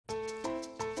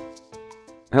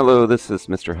Hello, this is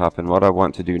Mr. Huff, and what I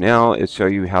want to do now is show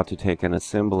you how to take an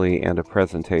assembly and a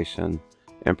presentation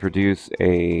and produce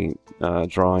a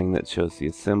drawing that shows the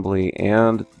assembly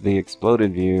and the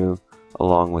exploded view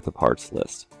along with a parts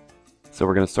list. So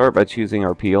we're going to start by choosing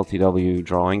our PLTW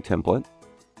drawing template.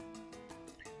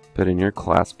 Put in your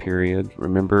class period.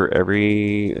 Remember,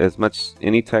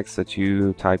 any text that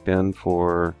you type in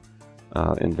for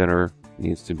Inventor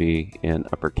needs to be in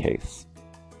uppercase.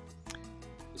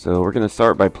 So we're going to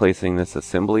start by placing this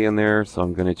assembly in there. So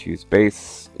I'm going to choose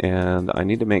base, and I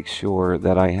need to make sure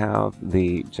that I have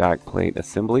the jack plate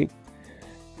assembly,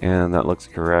 and that looks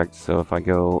correct. So if I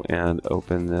go and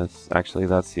open this, actually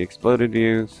that's the exploded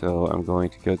view, so I'm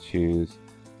going to go choose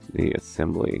the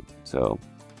assembly. So,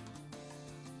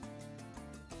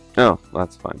 oh,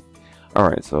 that's fine.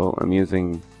 Alright, so I'm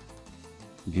using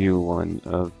view 1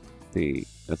 of the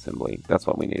assembly. That's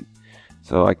what we need.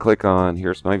 So I click on,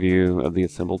 here's my view of the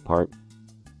assembled part,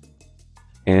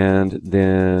 and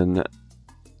then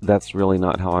that's really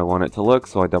not how I want it to look,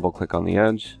 so I double click on the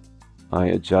edge. I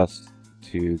adjust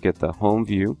to get the home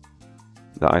view,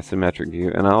 the isometric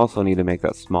view, and I also need to make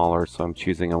that smaller, so I'm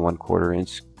choosing a 1/4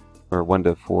 inch or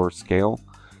 1:4 scale,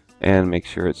 and make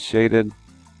sure it's shaded,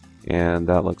 and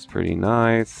that looks pretty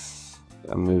nice.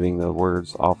 I'm moving the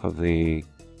words off of the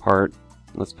part.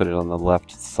 Let's put it on the left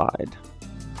side.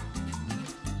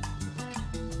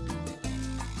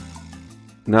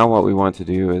 Now what we want to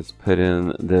do is put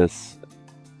in this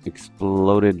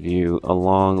exploded view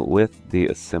along with the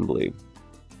assembly.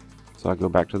 So I go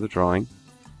back to the drawing,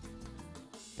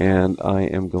 and I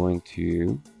am going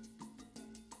to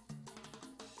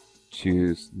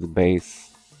choose the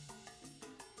base,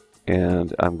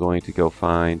 and I'm going to go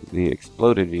find the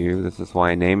exploded view. This is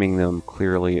why naming them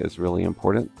clearly is really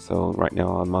important. So right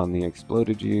now I'm on the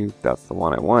exploded view. That's the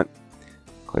one I want.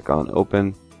 Click on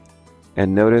open.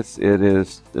 And notice it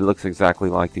looks exactly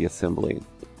like the assembly.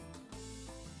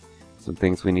 Some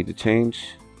things we need to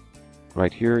change.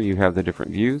 Right here you have the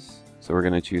different views. So we're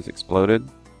going to choose exploded.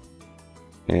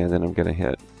 And then I'm going to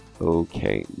hit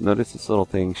OK. Notice this little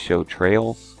thing, show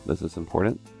trails. This is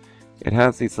important. It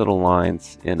has these little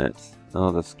lines in it.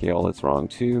 Oh, the scale is wrong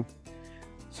too.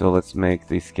 So let's make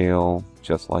the scale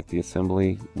just like the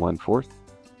assembly, 1/4.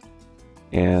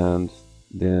 And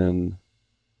then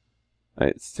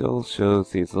it still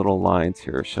shows these little lines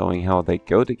here showing how they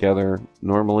go together.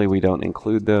 Normally we don't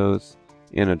include those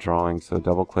in a drawing, so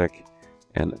double click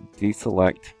and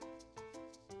deselect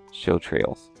show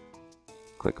trails.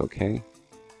 Click OK,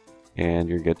 and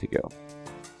you're good to go.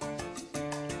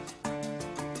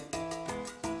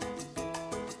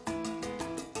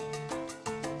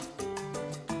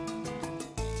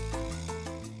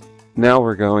 Now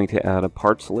we're going to add a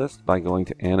parts list by going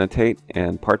to annotate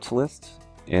and parts list,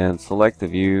 and select the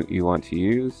view you want to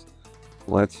use.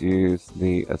 Let's use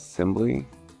the assembly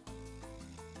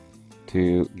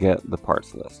to get the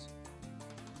parts list.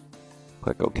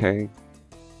 Click OK,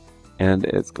 and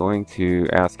it's going to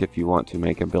ask if you want to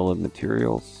make a bill of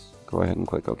materials. Go ahead and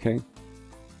click OK,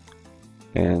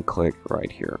 and click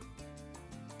right here.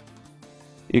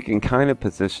 You can kind of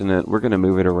position it. We're going to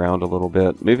move it around a little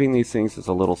bit. Moving these things is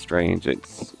a little strange.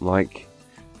 It's like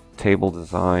table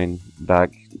design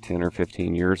back 10 or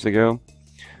 15 years ago.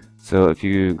 So if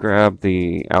you grab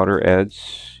the outer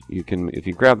edge, if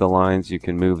you grab the lines, you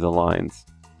can move the lines.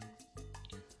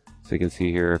 So you can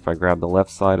see here, if I grab the left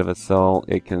side of a cell,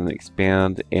 it can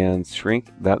expand and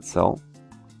shrink that cell.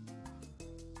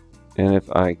 And if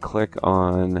I click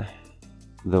on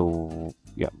so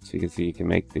you can see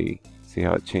see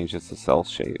how it changes the cell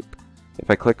shape.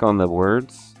 If I click on the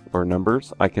words or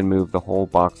numbers, I can move the whole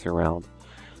box around.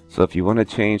 So if you want to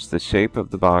change the shape of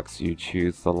the box, you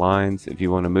choose the lines. If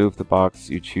you want to move the box,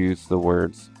 you choose the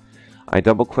words. I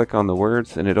double click on the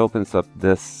words and it opens up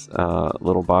this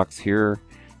little box here.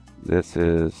 This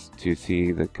is to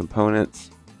see the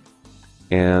components.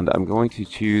 And I'm going to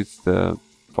choose the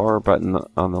far button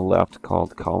on the left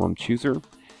called column chooser.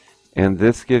 And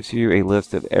this gives you a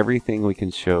list of everything we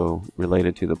can show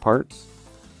related to the parts.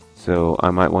 So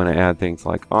I might want to add things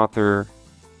like author.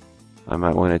 I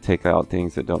might want to take out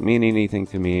things that don't mean anything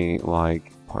to me,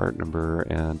 like part number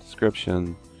and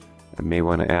description. I may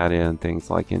want to add in things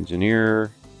like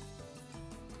engineer,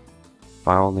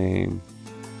 file name.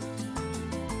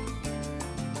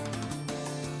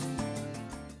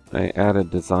 I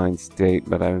added design state,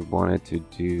 but I wanted to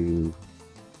do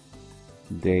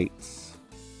dates,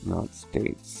 not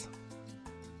states.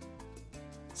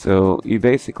 So you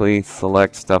basically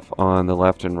select stuff on the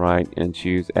left and right and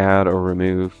choose add or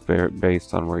remove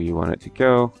based on where you want it to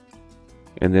go.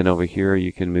 And then over here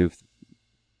you can move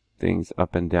things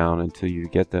up and down until you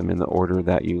get them in the order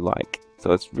that you like.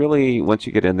 So it's really, once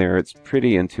you get in there, it's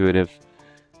pretty intuitive.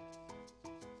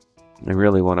 And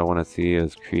really what I want to see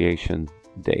is creation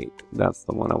date. That's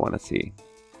the one I want to see.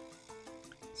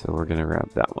 So we're going to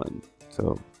grab that one.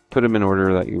 So put them in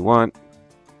order that you want.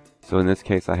 So in this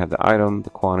case I have the item, the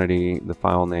quantity, the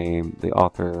file name, the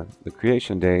author, the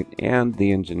creation date, and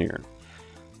the engineer.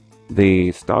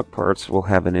 The stock parts will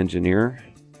have an engineer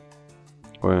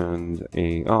and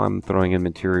I'm throwing in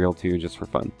material too just for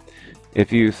fun.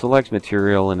 If you select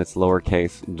material and it's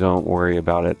lowercase, don't worry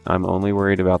about it. I'm only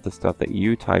worried about the stuff that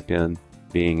you type in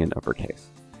being in uppercase.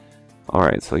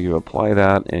 Alright, so you apply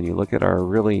that and you look at our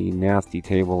really nasty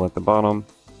table at the bottom.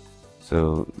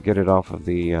 So get it off of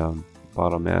the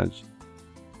bottom edge.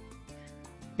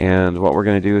 And what we're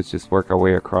going to do is just work our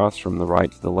way across from the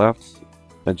right to the left,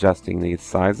 adjusting these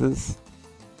sizes.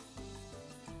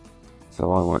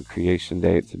 So I want creation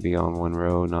date to be on one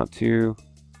row, not two.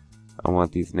 I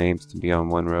want these names to be on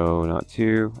one row, not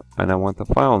two. And I want the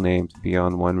file name to be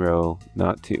on one row,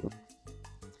 not two.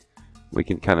 We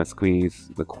can kind of squeeze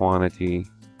the quantity,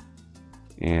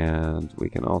 and we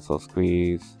can also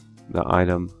squeeze the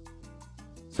item.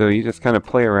 So you just kind of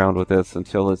play around with this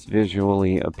until it's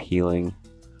visually appealing.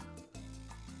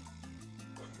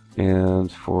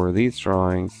 And for these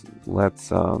drawings,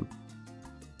 let's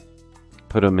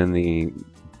put them in the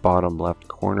bottom left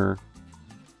corner.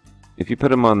 If you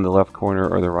put them on the left corner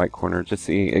or the right corner, just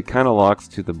see it kind of locks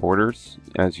to the borders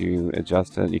as you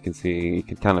adjust it. You can see, you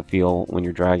can kind of feel when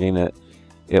you're dragging it,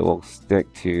 it will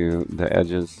stick to the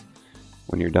edges.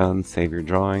 When you're done, save your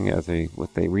drawing as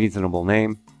with a reasonable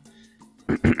name.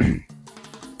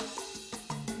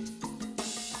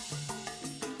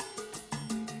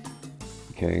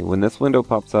 Okay, when this window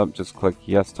pops up, just click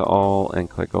yes to all and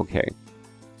click OK.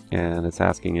 And it's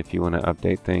asking if you want to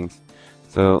update things.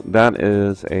 So that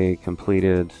is a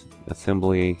completed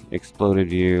assembly exploded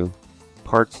view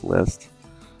parts list.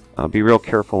 Be real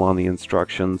careful on the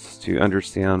instructions to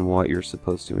understand what you're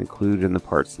supposed to include in the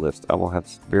parts list. I will have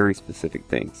very specific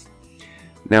things.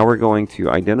 Now we're going to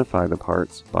identify the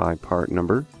parts by part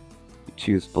number.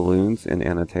 Choose balloons and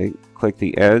annotate. Click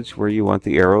the edge where you want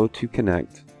the arrow to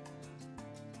connect.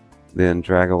 Then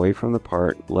drag away from the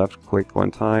part, left click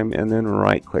one time, and then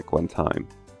right click one time.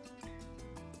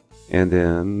 And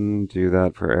then do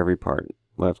that for every part.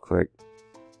 Left click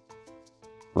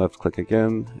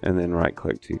again, and then right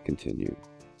click to continue.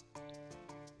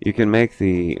 You can make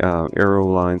the arrow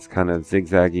lines kind of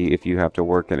zigzaggy if you have to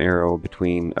work an arrow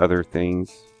between other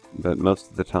things, but most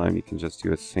of the time you can just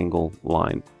do a single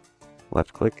line.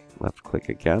 Left click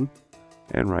again,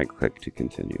 and right click to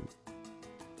continue.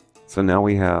 So now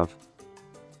we have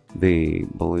the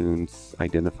balloons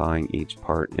identifying each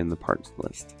part in the parts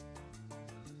list.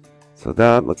 So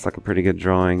that looks like a pretty good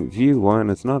drawing. View 1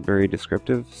 is not very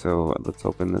descriptive, so let's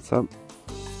open this up.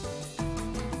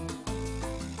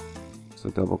 So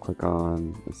double click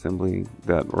on assembly,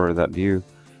 that view.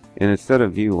 And instead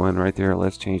of view 1 right there,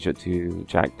 let's change it to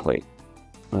jack plate.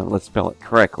 Let's spell it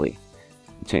correctly.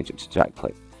 Change it to jack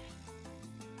plate.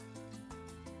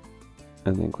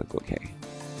 And then click OK.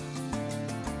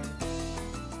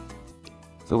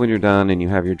 So when you're done and you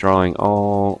have your drawing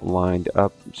all lined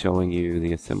up, showing you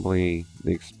the assembly,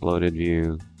 the exploded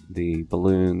view, the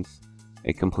balloons,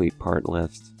 a complete part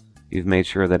list, you've made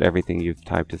sure that everything you've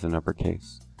typed is in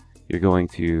uppercase. You're going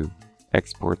to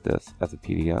export this as a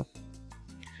PDF.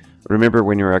 Remember,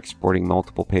 when you're exporting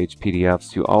multiple page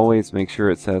PDFs, to always make sure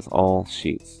it says all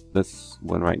sheets. This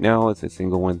one right now is a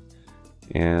single one,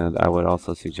 and I would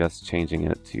also suggest changing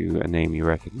it to a name you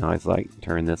recognize, like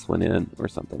turn this one in or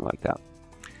something like that.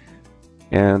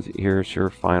 And here's your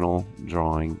final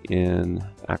drawing in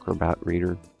Acrobat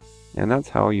Reader. And that's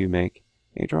how you make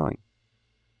a drawing.